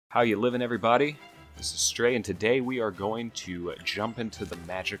How you living, everybody? This is Stray, and today we are going to jump into the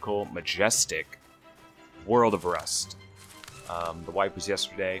magical, majestic world of Rust. The wipe was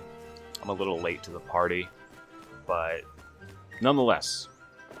yesterday. I'm a little late to the party, but nonetheless,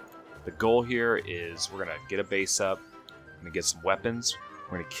 the goal here is we're going to get a base up, we're going to get some weapons,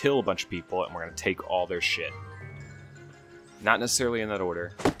 we're going to kill a bunch of people, and we're going to take all their shit. Not necessarily in that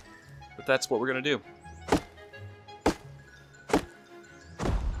order, but that's what we're going to do.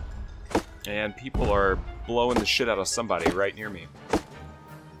 And people are blowing the shit out of somebody right near me.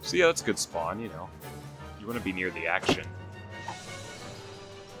 So yeah, that's a good spawn, you know. You want to be near the action.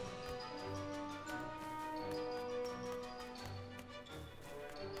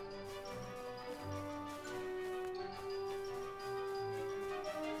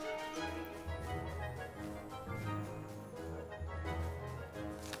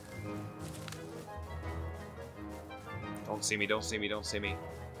 Don't see me, don't see me, don't see me.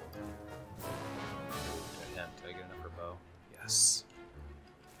 Did I get an upper bow? Yes.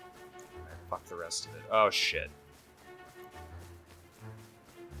 Alright, fuck the rest of it. Oh shit.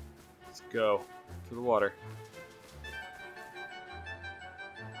 Let's go to the water.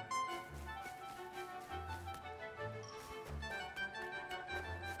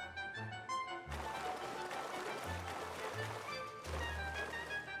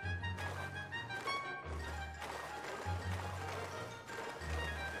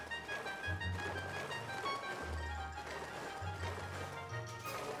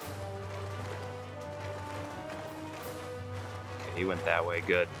 He went that way,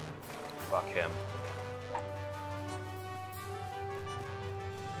 good. Fuck him.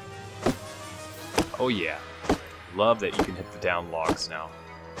 Oh yeah. Love that you can hit the down logs now.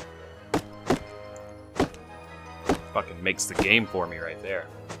 Fucking makes the game for me right there.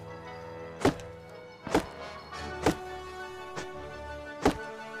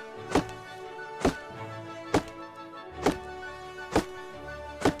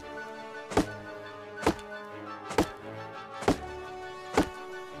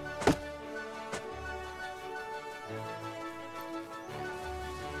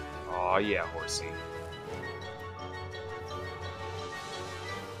 Oh yeah, horsey.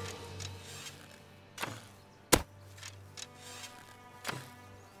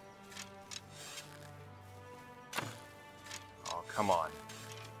 Oh, come on.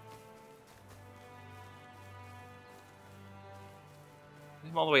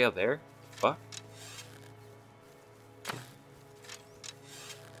 I'm all the way out there? Fuck.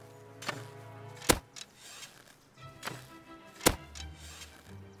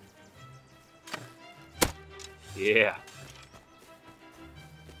 Yeah.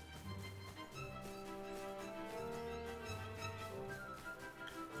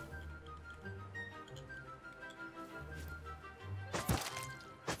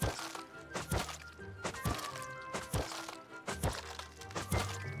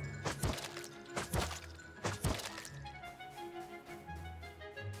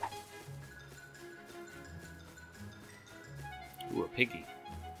 Ooh, a piggy.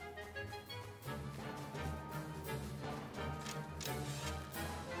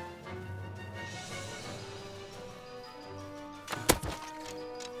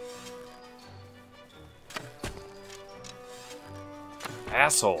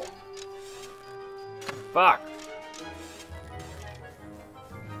 Asshole. Fuck.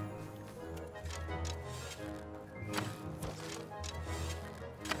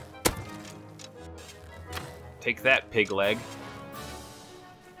 Take that, pig leg.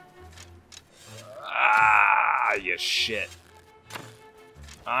 Ah, you shit.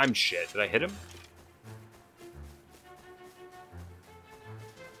 I'm shit. Did I hit him?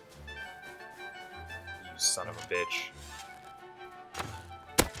 You son of a bitch.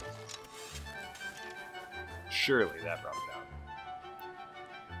 Surely that brought him down.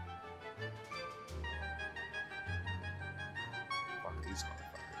 Fuck these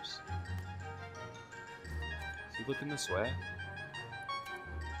motherfuckers. Is he looking this way?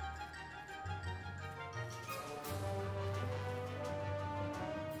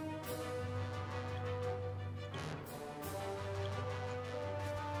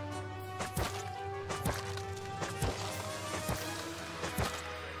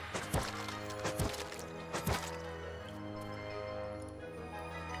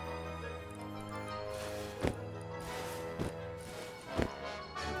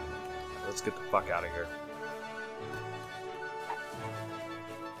 Let's get the fuck out of here.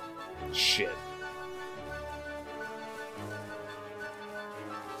 Shit.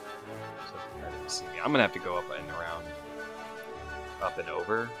 So I didn't see me. I'm gonna have to go up and around. Up and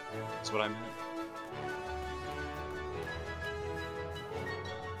over is what I meant.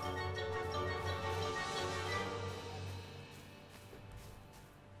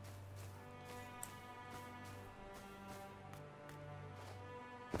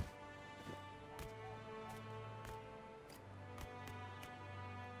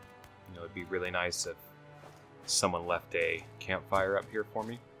 You know, it'd be really nice if someone left a campfire up here for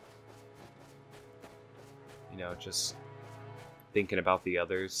me. You know, just thinking about the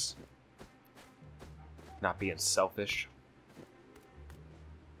others, not being selfish.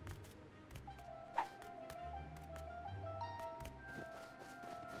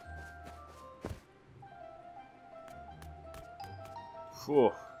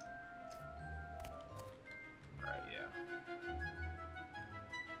 Whew. Right, yeah.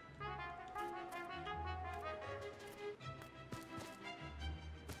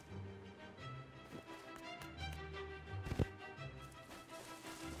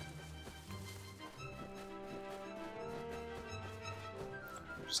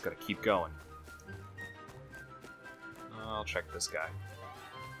 Just gotta keep going. I'll check this guy.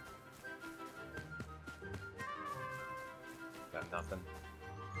 Got nothing.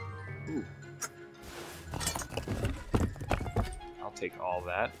 Ooh. I'll take all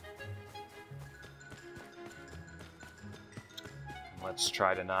that. Let's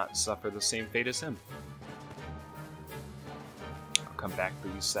try to not suffer the same fate as him. I'll come back for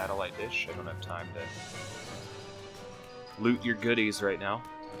you, satellite dish. I don't have time to loot your goodies right now.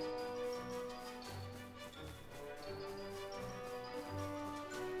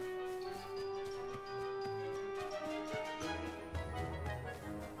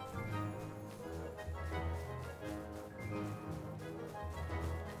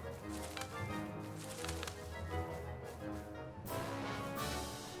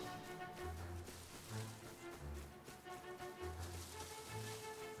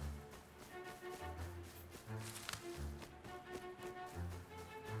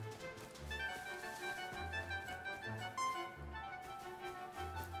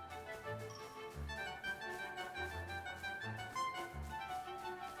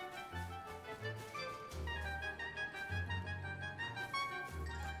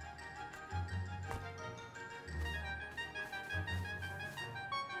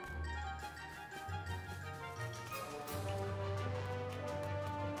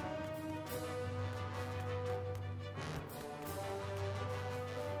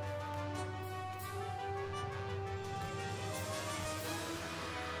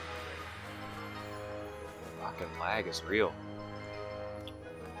 Fucking lag is real.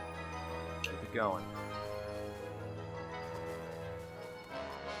 Keep it going.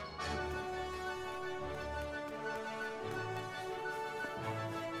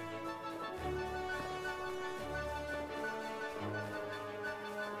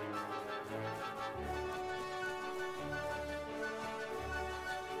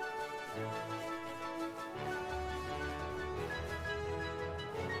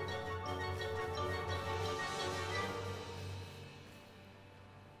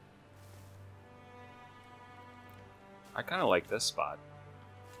 I kind of like this spot.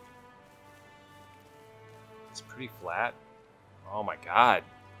 It's pretty flat. Oh my god.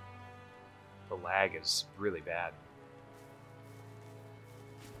 The lag is really bad.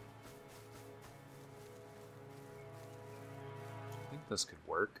 I think this could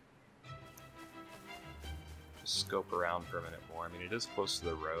work. Just scope around for a minute more. I mean, it is close to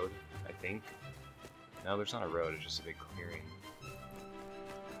the road, I think. No, there's not a road, it's just a big clearing.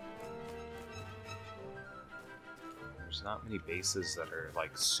 There's not many bases that are,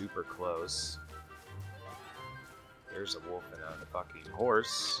 like, super close. There's a wolf and a fucking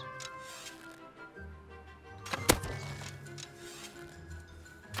horse.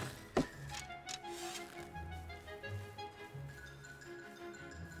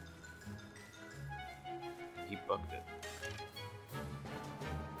 He booked it.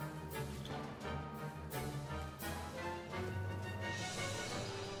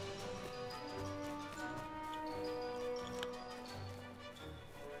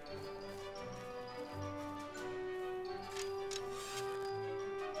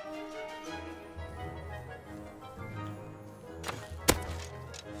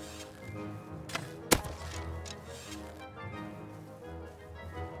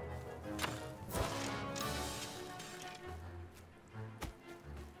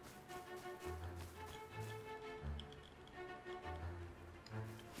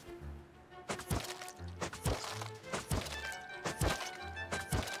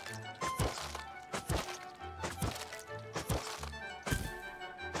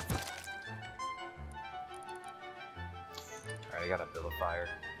 I gotta build a fire.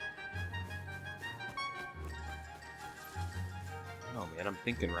 Oh man, I'm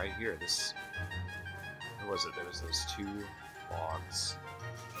thinking right here. This, what was it? There was those two logs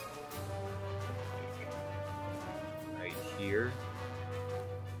right here.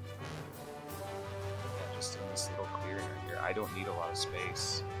 Yeah, just in this little clearing right here. I don't need a lot of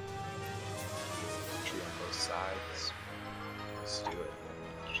space. tree on both sides. Let's do it.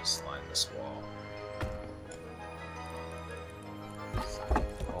 Just line this wall.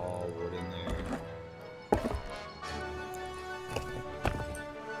 All wood in there.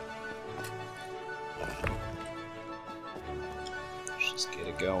 Let's just get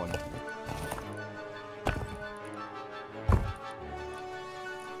it going.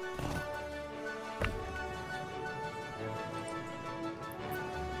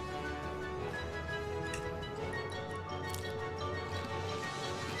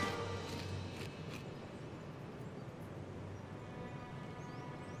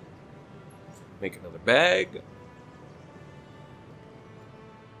 Make another bag.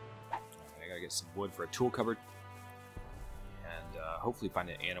 I gotta get some wood for a tool cupboard. And hopefully find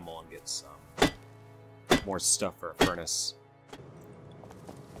an animal and get some more stuff for a furnace.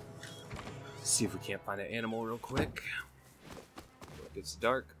 See if we can't find an animal real quick. Before it gets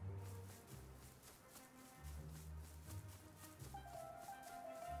dark.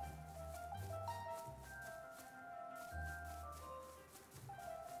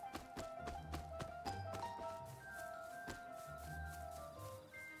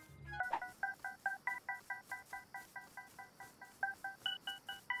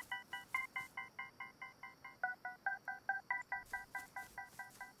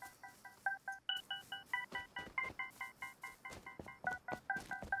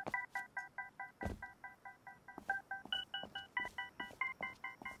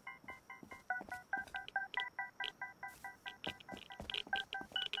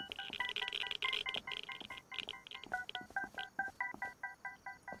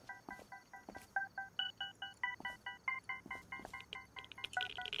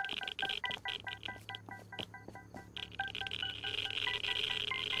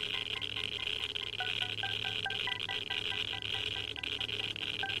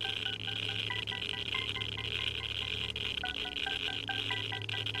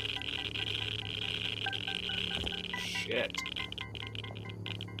 Shit.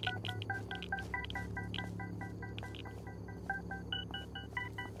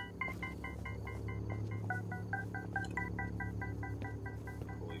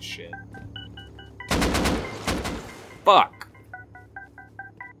 Holy shit. Fuck!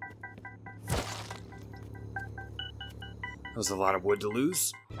 That was a lot of wood to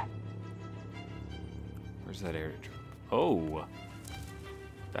lose. Where's that airdrop? Oh!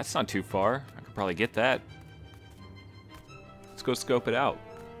 That's not too far. I could probably get that. Let's go scope it out.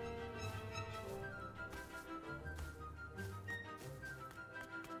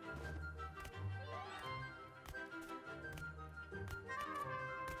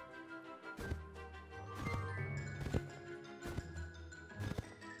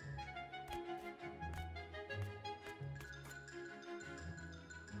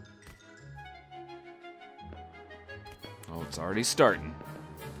 Oh, it's already starting.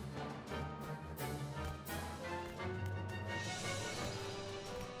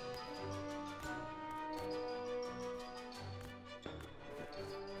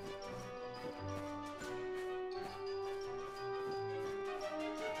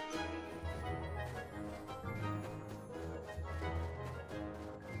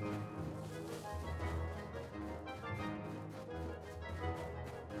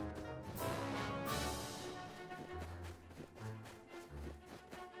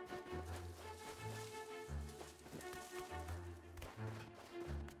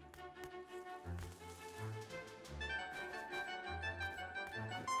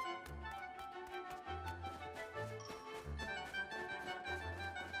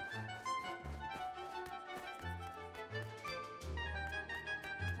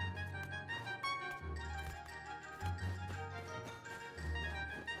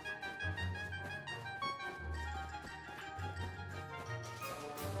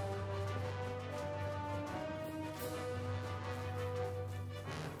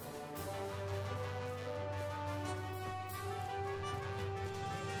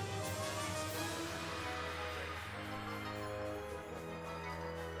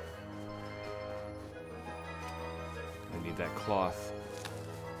 I need that cloth.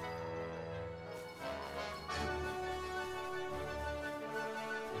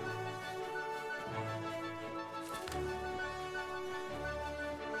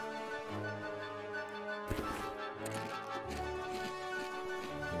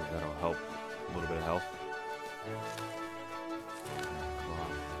 Maybe that'll help a little bit of health.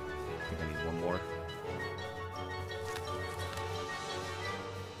 Cloth. I think I need one more.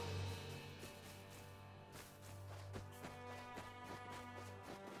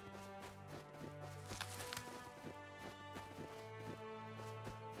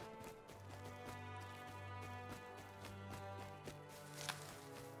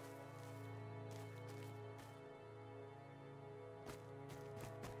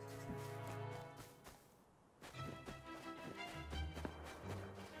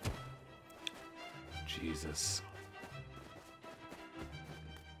 Jesus.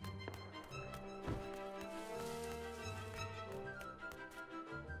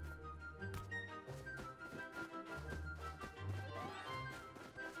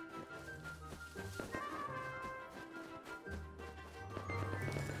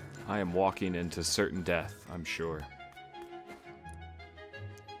 I am walking into certain death, I'm sure.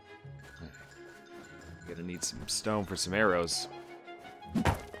 Gonna need some stone for some arrows.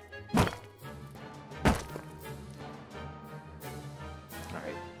 Alright,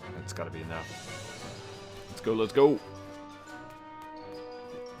 that's gotta be enough. Let's go, let's go!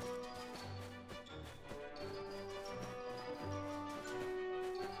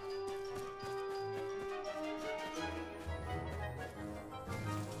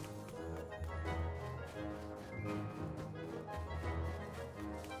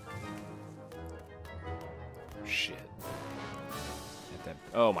 Shit. At that,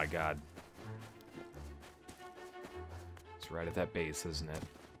 oh my god. It's right at that base, isn't it?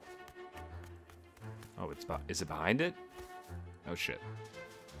 Oh, is it behind it? Oh shit.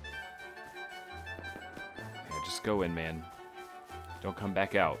 Yeah, just go in, man. Don't come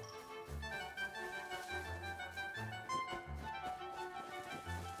back out.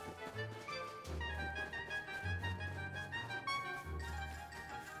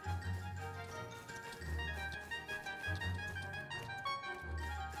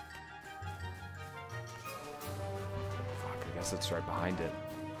 I guess it's right behind it.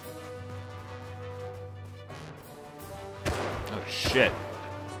 Oh shit.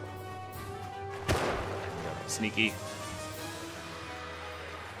 Sneaky.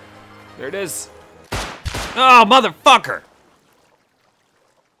 There it is. Oh, motherfucker!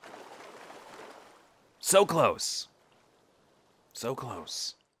 So close. So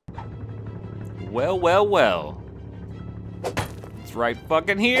close. Well, well, well. It's right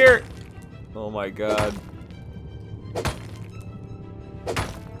fucking here. Oh my god.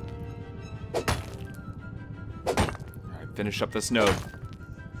 Alright, finish up this node.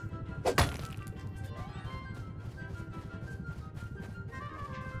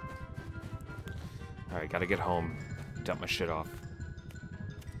 Alright, gotta get home. Dump my shit off.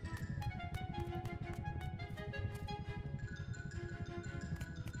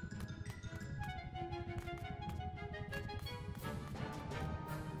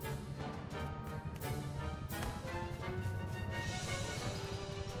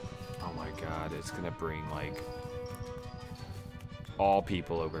 Oh my god, it's gonna bring, like, all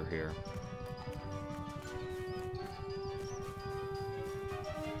people over here.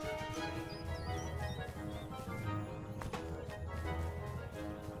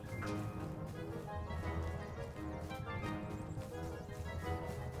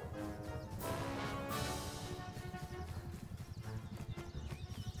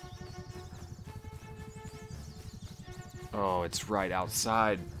 Oh, it's right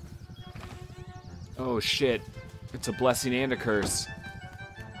outside. Oh shit. It's a blessing and a curse.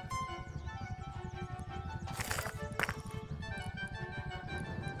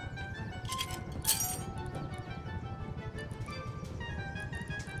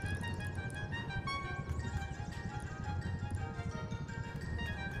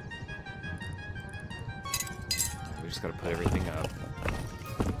 We just gotta put everything up.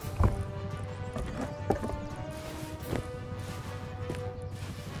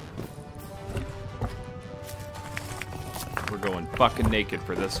 We're going fucking naked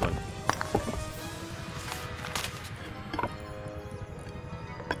for this one.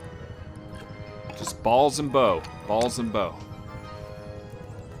 Just balls and bow. Balls and bow.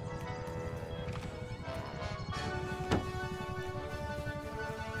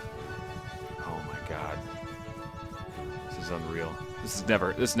 Oh my god. This is unreal.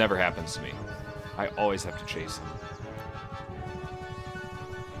 This never happens to me. I always have to chase him.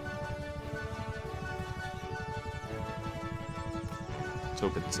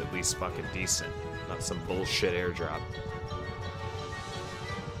 Hope it's at least fucking decent, not some bullshit airdrop.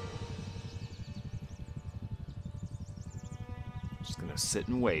 Just gonna sit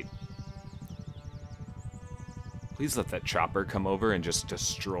and wait. Please let that chopper come over and just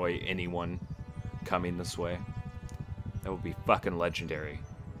destroy anyone coming this way. That would be fucking legendary.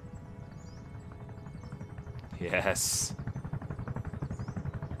 Yes.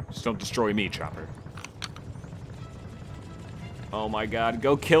 Just don't destroy me, chopper. Oh my god,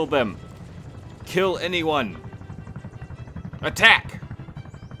 go kill them! Kill anyone! Attack!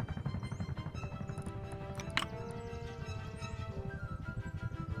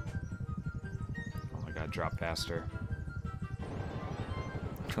 Oh my god, drop faster.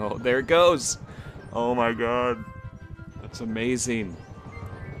 Oh, there it goes! Oh my god. That's amazing.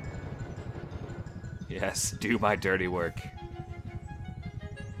 Yes, do my dirty work.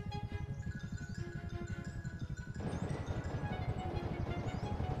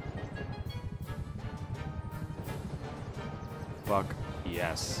 Fuck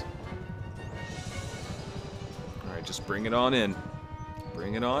yes. Alright, just bring it on in.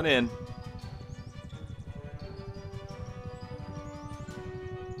 Bring it on in.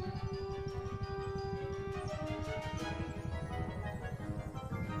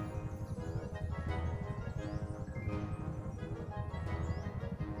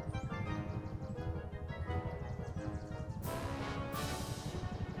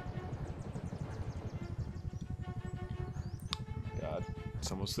 God,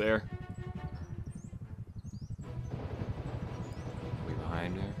 it's almost there. Way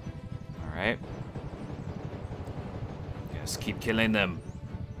behind her. Alright. Yes, keep killing them.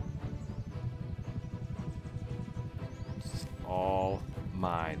 It's all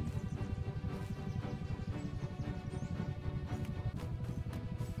mine.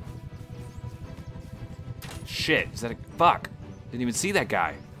 Shit, is that a... Fuck! Didn't even see that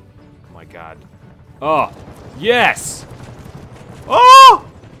guy. Oh my god. Oh! Yes! Oh!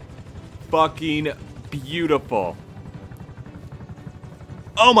 Fucking beautiful.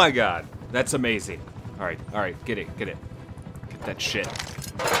 Oh my god. That's amazing. Alright, get it, get it. Get that shit.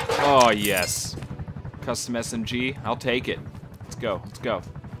 Oh, yes. Custom SMG, I'll take it. Let's go, let's go.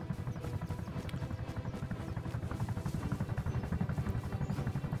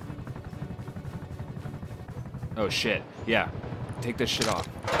 Oh shit, yeah. Take this shit off.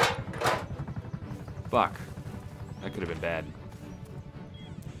 Fuck. That could have been bad.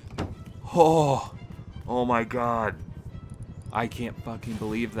 Oh! Oh my god. I can't fucking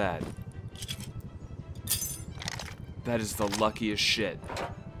believe that. That is the luckiest shit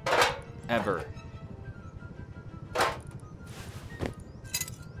ever.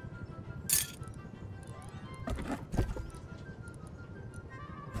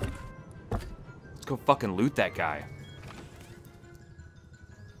 Let's go fucking loot that guy.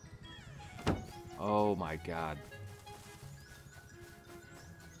 Oh my god.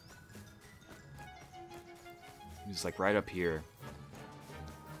 He's like right up here.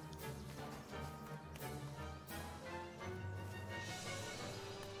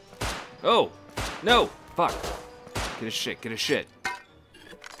 Oh! No! Fuck. Get his shit, get his shit.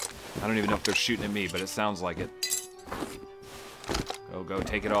 I don't even know if they're shooting at me, but it sounds like it. Go, go,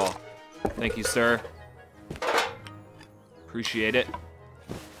 take it all. Thank you, sir. Appreciate it.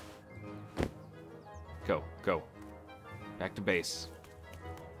 Go, go. Back to base.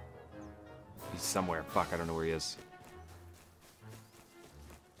 He's somewhere. Fuck, I don't know where he is.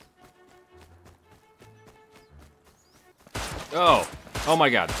 Oh! Oh my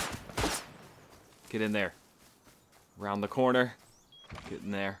god. Get in there. Around the corner. Get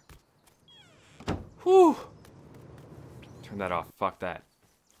in there. Whew! Turn that off. Fuck that.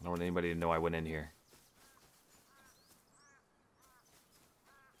 I don't want anybody to know I went in here.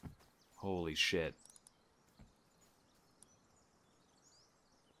 Holy shit.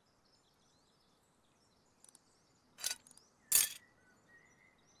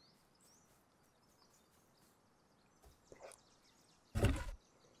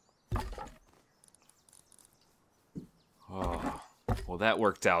 Oh, well, that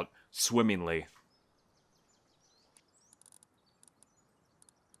worked out swimmingly.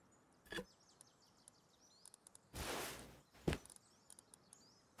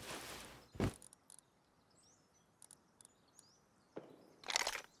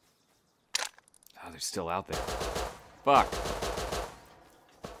 Oh, they're still out there. Fuck.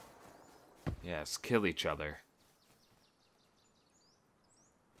 Yes, kill each other.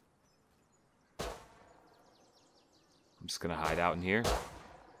 I'm just gonna hide out in here.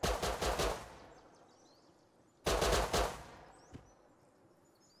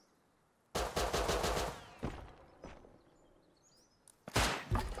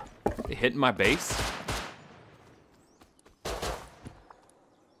 They hitting my base?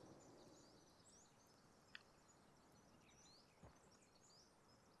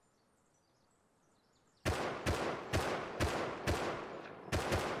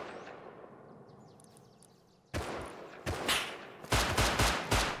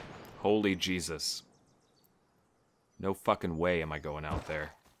 Holy Jesus. No fucking way am I going out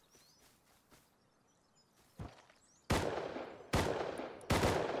there.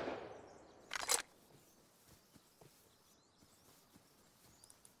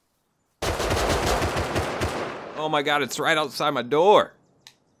 Oh my god, it's right outside my door.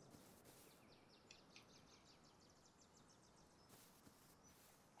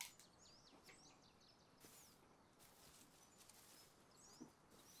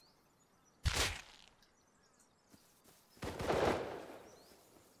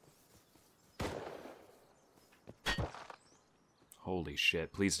 Holy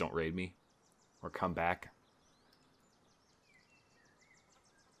shit. Please don't raid me. Or come back.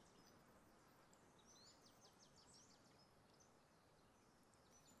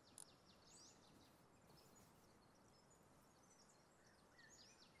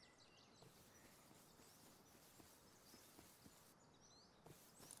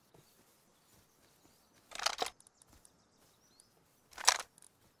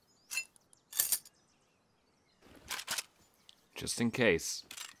 Just in case.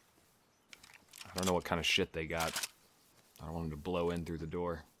 I don't know what kind of shit they got. I don't want them to blow in through the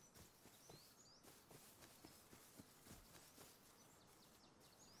door.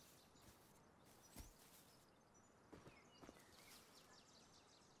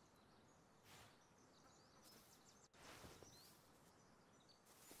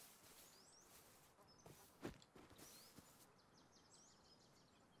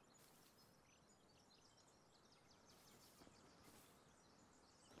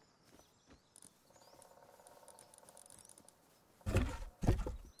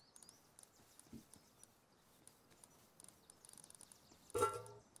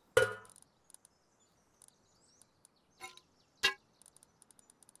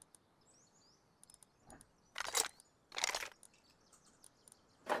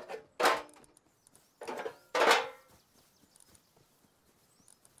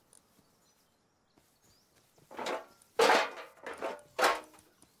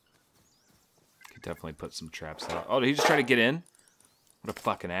 Definitely put some traps out. Oh, did he just try to get in? What a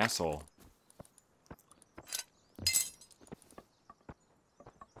fucking asshole.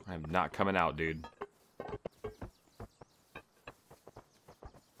 I'm not coming out, dude.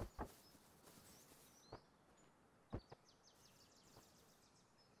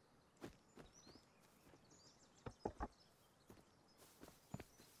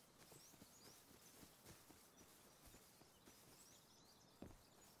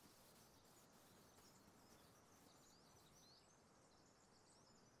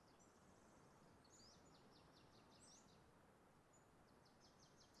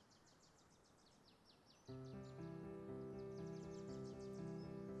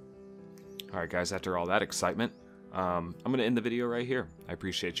 Alright guys, after all that excitement, I'm going to end the video right here. I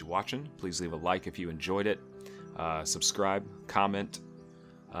appreciate you watching. Please leave a like if you enjoyed it. Subscribe, comment.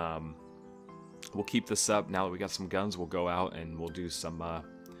 We'll keep this up. Now that we got some guns, we'll go out and we'll do some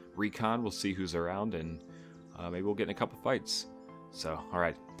recon. We'll see who's around and maybe we'll get in a couple fights. So,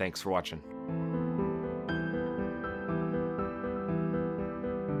 alright, thanks for watching.